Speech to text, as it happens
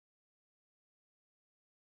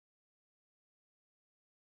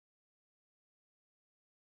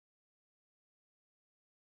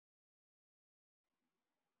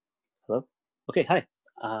Hello? Okay, hi.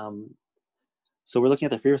 Um, so we're looking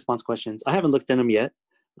at the free response questions. I haven't looked at them yet.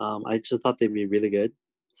 I just thought they'd be really good.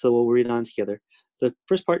 So we'll read on together. The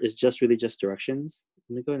first part is really just directions.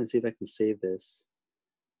 Let me go ahead and see if I can save this.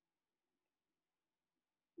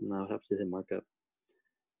 No, I'll have to hit markup.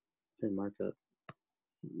 Hit markup.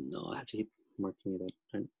 No, I have to keep marking it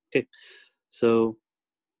up. Okay, so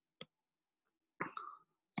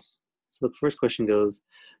the first question goes,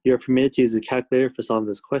 you are permitted to use a calculator for solving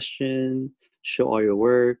this question. Show all your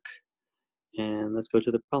work. And let's go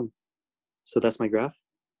to the problem. So that's my graph.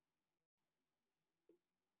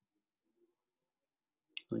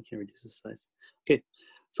 I can't reduce the size. Okay,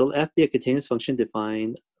 so let f be a continuous function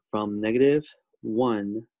defined from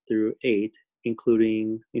 -1 through 8,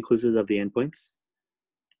 inclusive of the endpoints.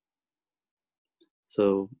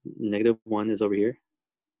 So -1 is over here,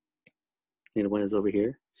 -1 is over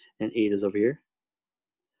here, and 8 is over here,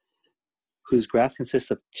 whose graph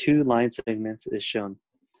consists of 2 line segments is shown.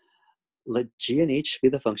 Let g and h be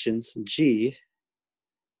the functions. G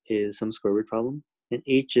is some square root problem, and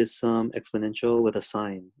h is some exponential with a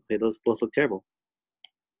sign. Okay, those both look terrible.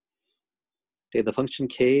 Okay, the function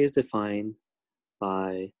k is defined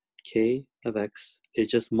by k of x is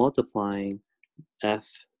just multiplying f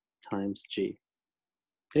times g.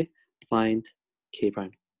 Okay, find k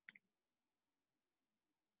prime.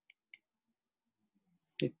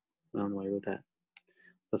 Okay, I don't know why I wrote that,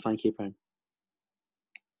 but find k prime.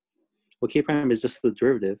 Well, k prime is just the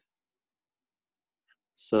derivative.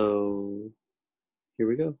 So here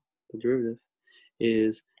we go. The derivative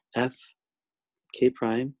is f k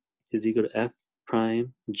prime is equal to f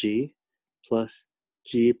prime g plus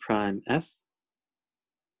g prime f.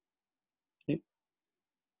 Okay.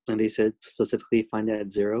 And they said specifically find it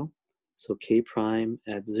at 0. So k prime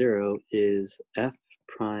at 0 is f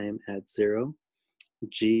prime at 0,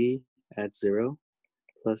 g at 0,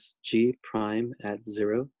 plus g prime at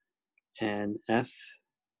 0, and f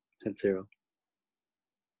at 0.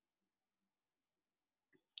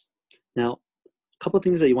 Now, a couple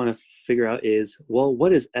things that you want to figure out is, well,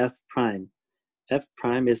 what is f prime? F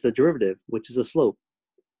prime is the derivative, which is the slope.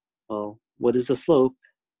 Well, what is the slope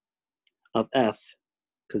of f?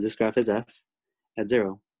 Because this graph is f at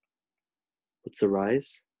 0. What's the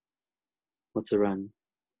rise? What's the run?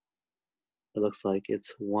 It looks like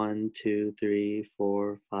it's 1, 2, 3,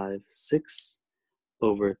 4, 5, 6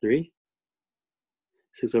 over 3.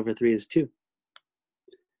 6 over 3 is 2.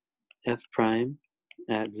 F prime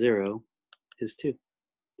at 0 is 2.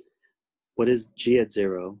 What is g at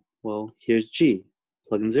 0? Well, here's g.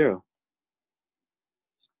 Plug in 0.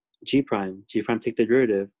 G prime. G prime, take the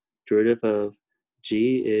derivative. Derivative of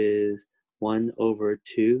g is 1 over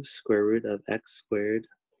 2 square root of x squared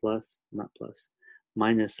plus, not plus,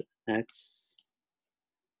 minus x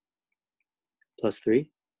plus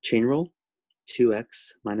 3. Chain rule,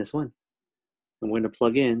 2x minus 1. I'm going to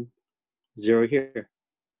plug in 0 here.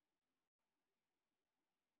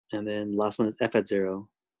 And then last one is f at 0.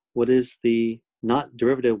 What is the, not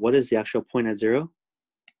derivative, what is the actual point at 0?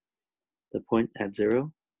 The point at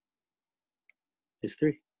 0 is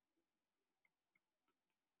 3.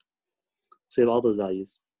 So we have all those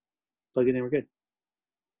values. Plug it in, we're good.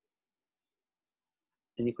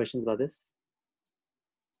 Any questions about this?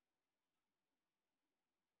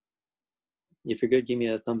 If you're good, give me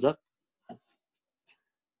a thumbs up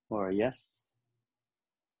or a yes.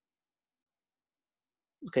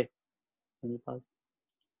 Okay, let me pause.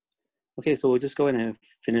 Okay, so we'll just go ahead and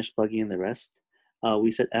finish plugging in the rest.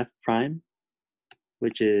 We set f prime,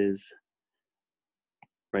 which is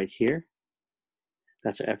right here.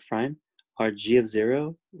 That's our f prime. Our g of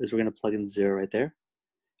 0 is we're going to plug in 0 right there.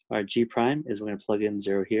 Our g prime is we're going to plug in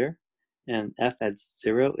 0 here. And f at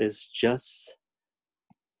 0 is just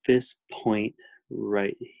this point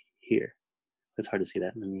right here. It's hard to see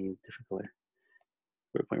that. Let me use a different color.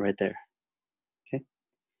 We're a point right there. Okay.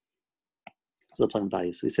 So plug in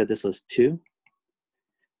values. We said this was 2.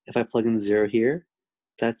 If I plug in 0 here,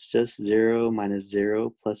 that's just 0 minus 0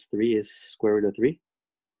 plus 3 is square root of 3.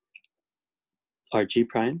 Our g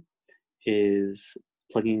prime is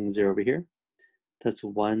plugging 0 over here. That's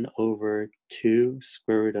 1 over 2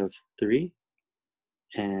 square root of 3.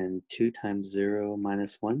 And 2 times 0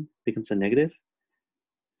 minus 1 becomes a negative.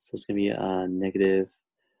 So it's going to be a negative,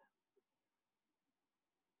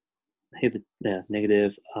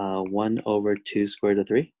 negative 1 over 2 square root of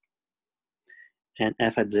 3. And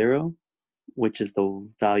f at 0, which is the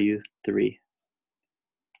value 3.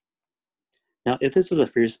 Now, if this was a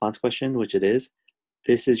free response question, which it is,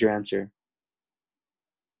 this is your answer.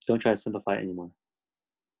 Don't try to simplify it anymore.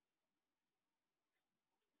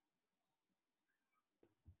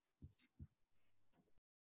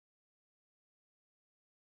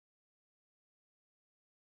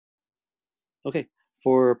 Okay,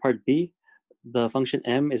 for part B, the function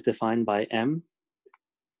m is defined by m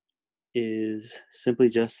is simply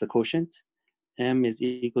just the quotient. M is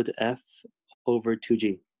equal to f over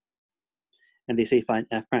 2g. And they say find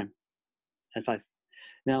f prime at 5.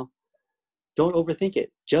 Now, don't overthink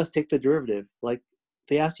it. Just take the derivative. Like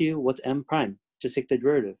they ask you what's m prime, just take the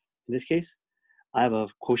derivative. In this case, I have a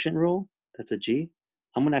quotient rule, that's a g.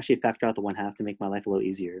 I'm gonna actually factor out the 1/2 to make my life a little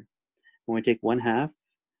easier. I'm gonna take 1/2,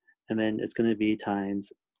 and then it's gonna be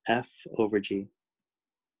times f over g.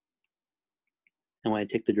 And when I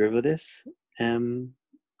take the derivative of this, m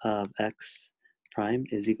of x prime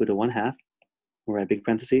is equal to 1/2, or I big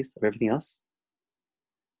parentheses of everything else.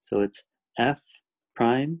 So it's f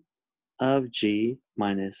prime of g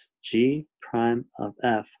minus g prime of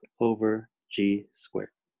f over g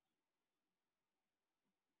squared.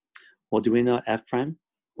 Well, do we know f prime?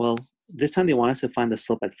 Well, this time they want us to find the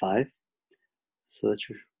slope at 5. So let's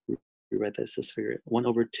rewrite this. Let's figure it. 1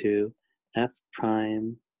 over 2 f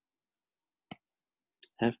prime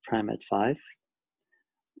at 5,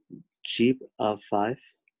 g of 5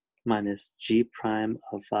 minus g prime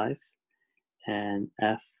of 5, and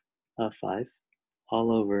f of 5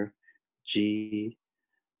 all over g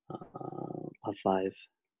of 5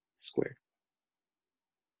 squared.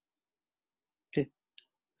 Okay,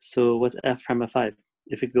 so what's f prime of 5?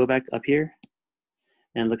 If we go back up here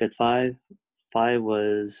and look at 5, 5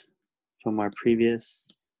 was from our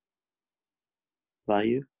previous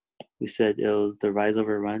value. We said the rise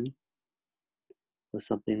over run was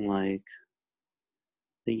something like,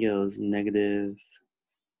 I think it was negative,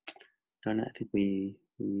 darn it, I think we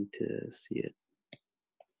need to see it.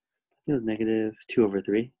 I think it was negative 2 over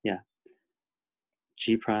 3, yeah.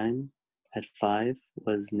 G prime at 5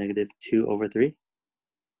 was negative 2 over 3.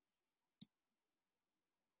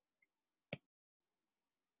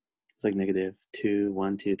 It's like negative 2,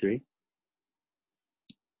 1, 2, 3.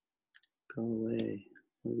 Go away.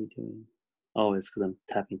 What are we doing? Oh, it's because I'm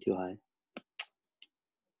tapping too high.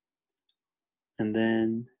 And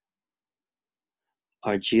then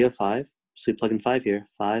our g of 5, so we plug in 5 here,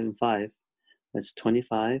 5 and 5, that's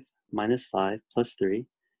 25 minus 5 plus 3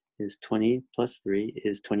 is 20 plus 3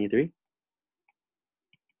 is 23.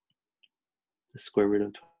 The square root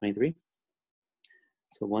of 23.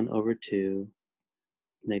 So 1 over 2,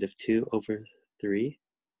 negative 2 over 3,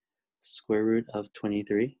 square root of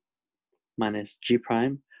 23, minus g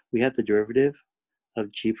prime. We had the derivative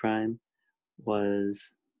of g prime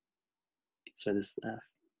was, sorry, this is F,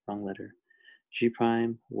 wrong letter. G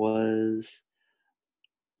prime was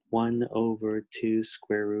 1 over 2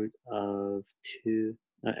 square root of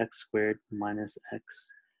x squared minus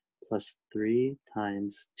x plus 3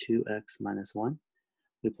 times 2x minus 1.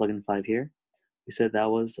 We plug in 5 here. We said that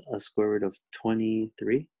was a square root of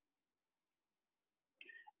 23.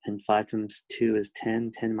 And 5 times 2 is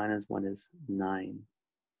 10. 10 minus 1 is 9.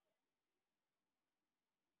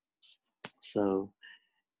 So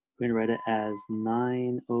we're going to write it as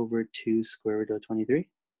 9 over 2 square root of 23.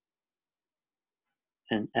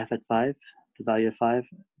 And f at 5, the value of 5,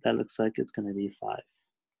 that looks like it's going to be 5.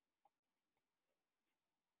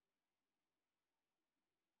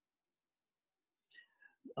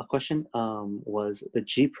 A question was the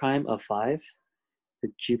g prime of 5.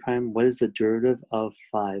 The g prime, what is the derivative of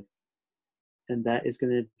 5? And that is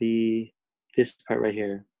going to be this part right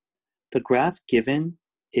here. The graph given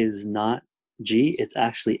is not g, it's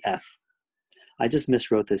actually f. I just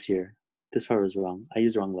miswrote this here. This part was wrong. I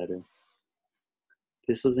used the wrong letter.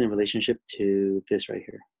 This was in relationship to this right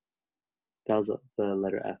here. That was the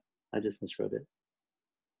letter F. I just miswrote it.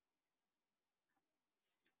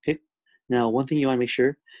 Okay. Now, one thing you want to make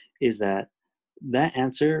sure is that that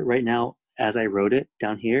answer right now, as I wrote it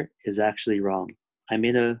down here, is actually wrong. I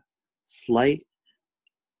made a slight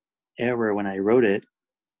error when I wrote it.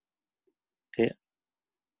 Okay.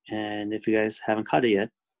 And if you guys haven't caught it yet,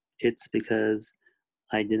 it's because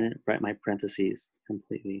I didn't write my parentheses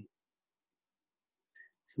completely.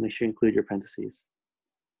 So make sure you include your parentheses.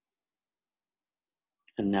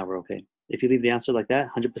 And now we're okay. If you leave the answer like that,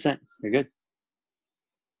 100%, you're good.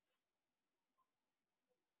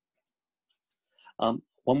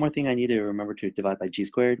 One more thing I need to remember to divide by g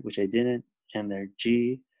squared, which I didn't, and there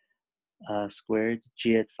g squared,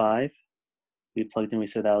 g at 5. We plugged in, we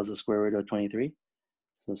said that was the square root of 23.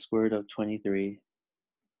 So square root of 23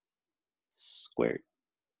 squared.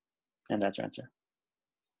 And that's our answer.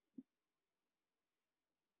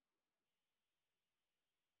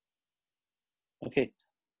 Okay,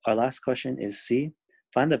 our last question is C.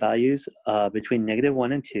 Find the values between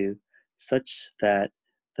 -1 and 2 such that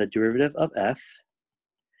the derivative of f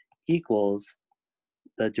equals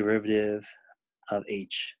the derivative of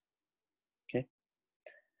h. Okay,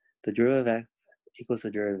 the derivative of f equals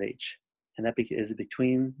the derivative of h. And that is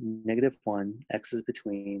between -1, x is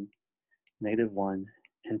between -1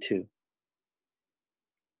 and 2.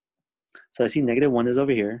 So I see -1 is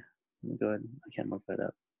over here. Let me go ahead, I can't mark that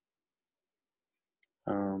up.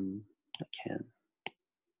 I can.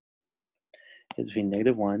 It's between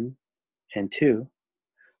 -1 and 2.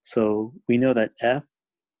 So we know that f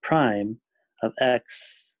prime of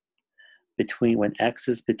x between, when x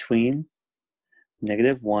is between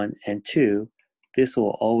 -1 and 2, this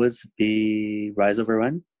will always be rise over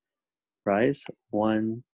run. Rise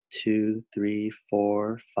 1, 2, 3,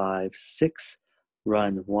 4, 5, 6.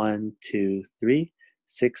 Run 1, 2, 3.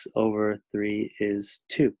 6 over 3 is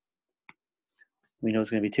 2. We know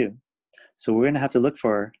it's going to be 2. So we're going to have to look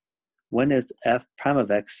for when is f prime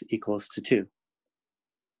of x equals to 2.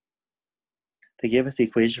 They gave us the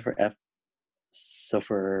equation for f. So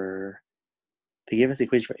they gave us the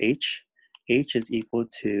equation for h. H is equal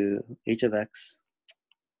to h of x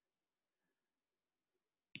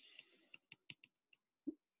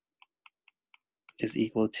is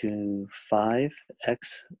equal to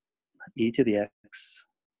 5x e to the x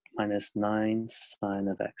minus 9 sine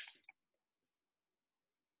of x.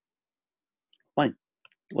 Fine.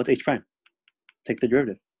 What's h prime? Take the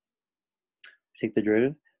derivative. Take the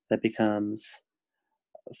derivative. That becomes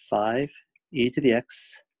 5 e to the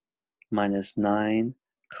x minus 9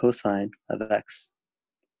 cosine of x.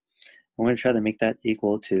 We're going to try to make that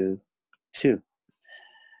equal to 2.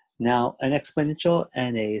 Now, an exponential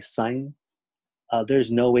and a sine,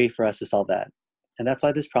 there's no way for us to solve that. And that's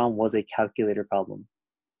why this problem was a calculator problem.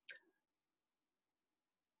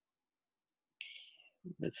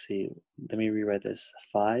 Let's see, let me rewrite this.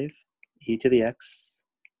 5 e to the x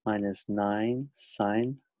minus 9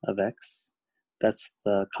 sine of x. That's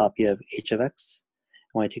the copy of h of x.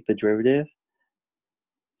 When I take the derivative,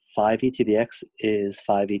 5 e to the x is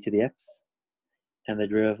 5 e to the x. And the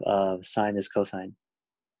derivative of sine is cosine.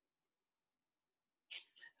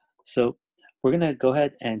 So we're going to go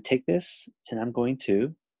ahead and take this, and I'm going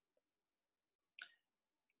to,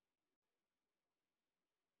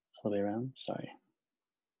 all the way around, sorry.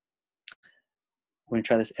 We're going to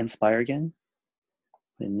try this inspire again.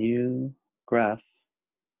 A new graph.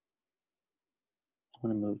 I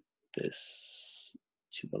want to move this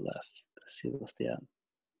to the left. Let's see if it'll stay out.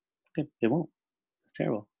 Okay, it won't. It's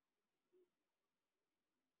terrible.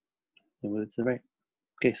 Move it to the right.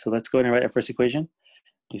 Okay, so let's go ahead and write our first equation.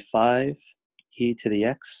 Be 5 e to the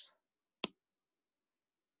x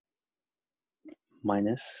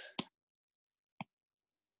minus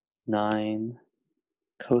 9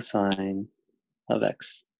 cosine of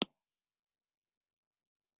x.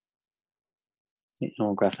 And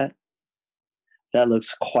we'll graph that. That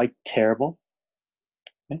looks quite terrible.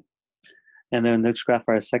 Okay. And then let's graph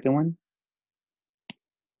our second one.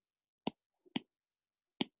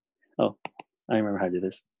 Oh, I remember how to do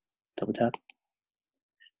this. Double tap.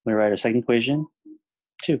 We're going to write our second equation,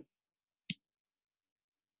 2.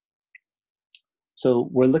 So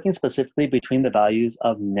we're looking specifically between the values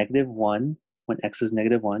of -1 when x is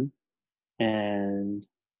 -1 and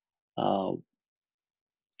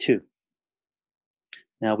 2.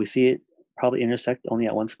 Now we see it probably intersect only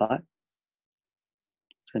at one spot.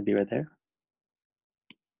 It's going to be right there.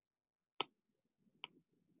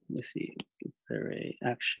 Let me see. Is there a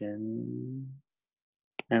action?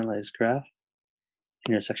 Analyze graph.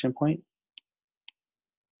 Intersection point.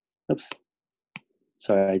 Oops.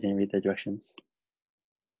 Sorry, I didn't read the directions.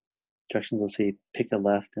 Directions will say pick a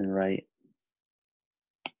left and right.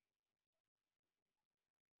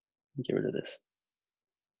 Get rid of this.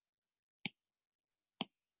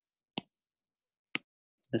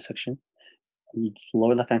 Intersection.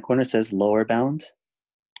 Lower left-hand corner says lower bound,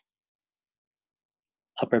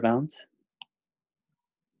 upper bound,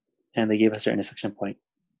 and they gave us our intersection point.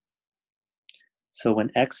 So when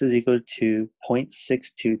x is equal to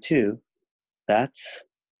 0.622, that's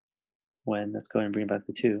when, let's go ahead and bring back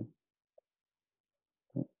the 2.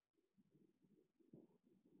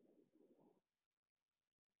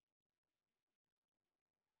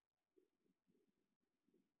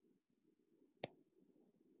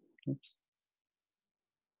 Oops.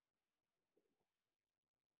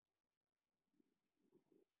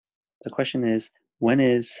 The question is, when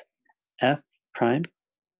is f prime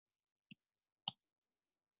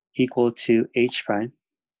equal to h prime?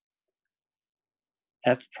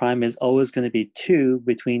 F prime is always going to be 2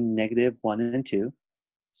 between -1 and 2.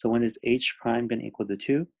 So when is h prime going to equal to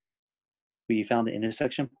 2? We found the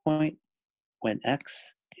intersection point when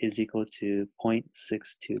x is equal to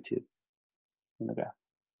 0.622 in the graph.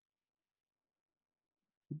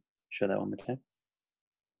 Show that one more time.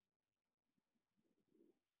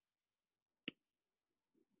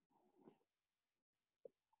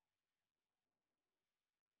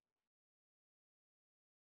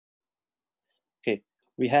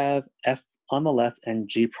 we have f on the left and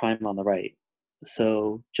g prime on the right.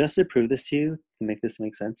 So just to prove this to you, to make this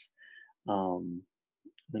make sense,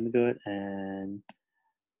 let me go ahead and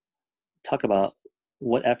talk about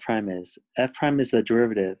what f prime is. F prime is the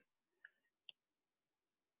derivative.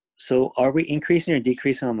 So are we increasing or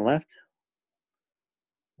decreasing on the left?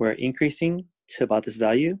 We're increasing to about this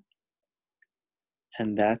value,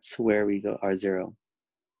 and that's where we go our 0.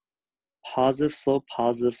 Positive slope,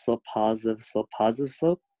 positive slope, positive slope, positive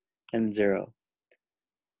slope, and 0.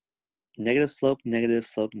 Negative slope, negative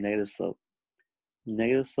slope, negative slope.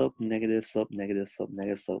 Negative slope, negative slope, negative slope,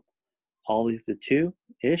 negative slope. All the way to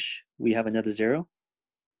 2-ish, we have another 0,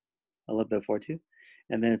 a little bit before 2.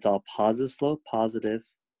 And then it's all positive slope, positive.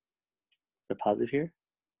 So positive here.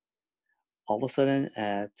 All of a sudden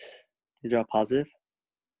these are all positive.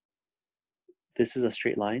 This is a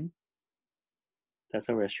straight line. That's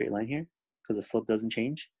why we're a straight line here, because the slope doesn't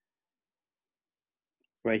change.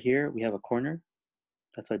 Right here, we have a corner.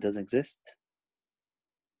 That's why it doesn't exist.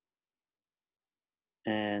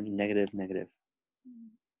 And negative, negative.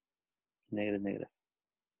 Negative, negative.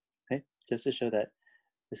 Okay, just to show that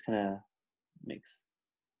this kind of makes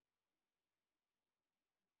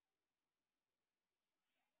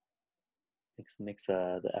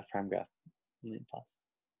the f prime graph. Let me pause.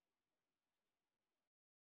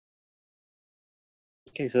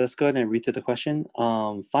 Okay, so let's go ahead and read through the question.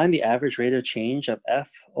 Find the average rate of change of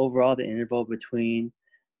f overall the interval between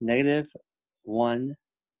 -1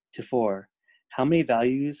 to 4. How many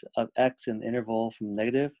values of x in the interval from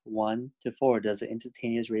 -1 to 4 does the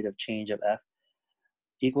instantaneous rate of change of f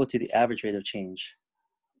equal to the average rate of change?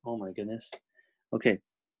 Oh my goodness. Okay.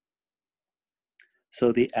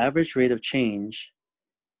 So the average rate of change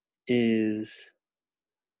is,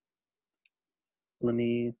 let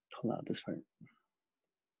me pull out this part.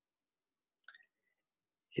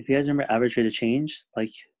 If you guys remember average rate of change,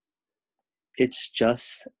 like it's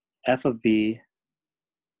just f of b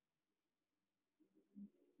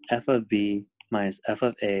minus f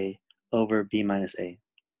of a over b minus a.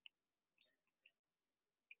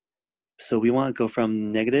 So we want to go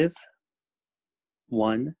from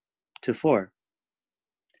 -1 to 4.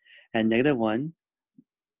 And -1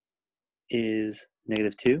 is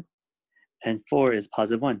 -2, and 4 is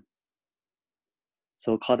 +1.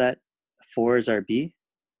 So we'll call that 4 is our b.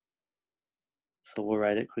 So we'll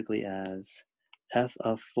write it quickly as f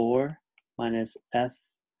of 4 minus f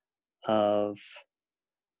of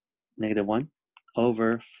 -1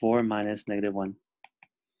 over 4 minus -1.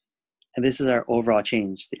 And this is our overall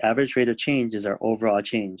change. The average rate of change is our overall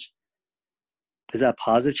change. Is that a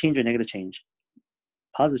positive change or negative change?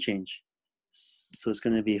 Positive change. So it's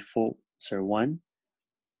going to be 1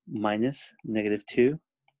 minus -2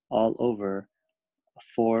 all over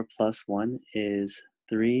 4 plus 1 is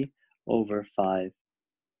 3 over 5.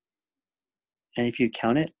 And if you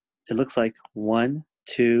count it, it looks like 1,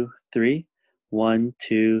 2, 3, 1,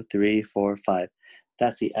 2, 3, 4, 5.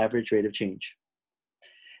 That's the average rate of change.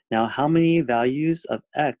 Now, how many values of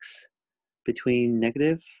x between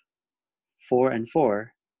 -4 and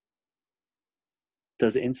 4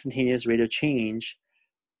 does the instantaneous rate of change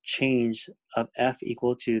of f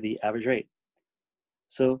equal to the average rate?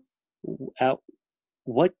 So at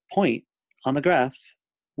what point on the graph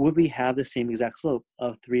would we have the same exact slope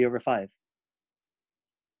of 3 over 5?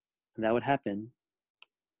 And that would happen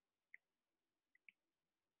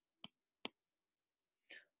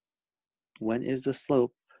when is the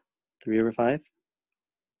slope 3 over 5?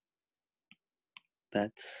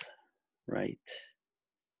 That's right.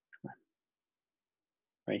 Come on.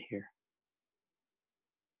 Right here.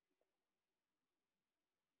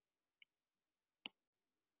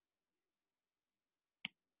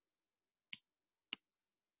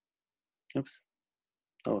 Oops.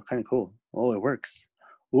 Oh, kind of cool. Oh, it works.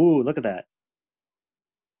 Ooh, look at that.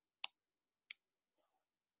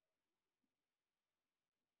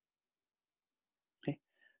 Okay.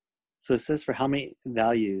 So it says for how many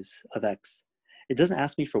values of x. It doesn't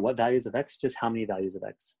ask me for what values of x, just how many values of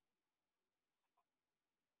x.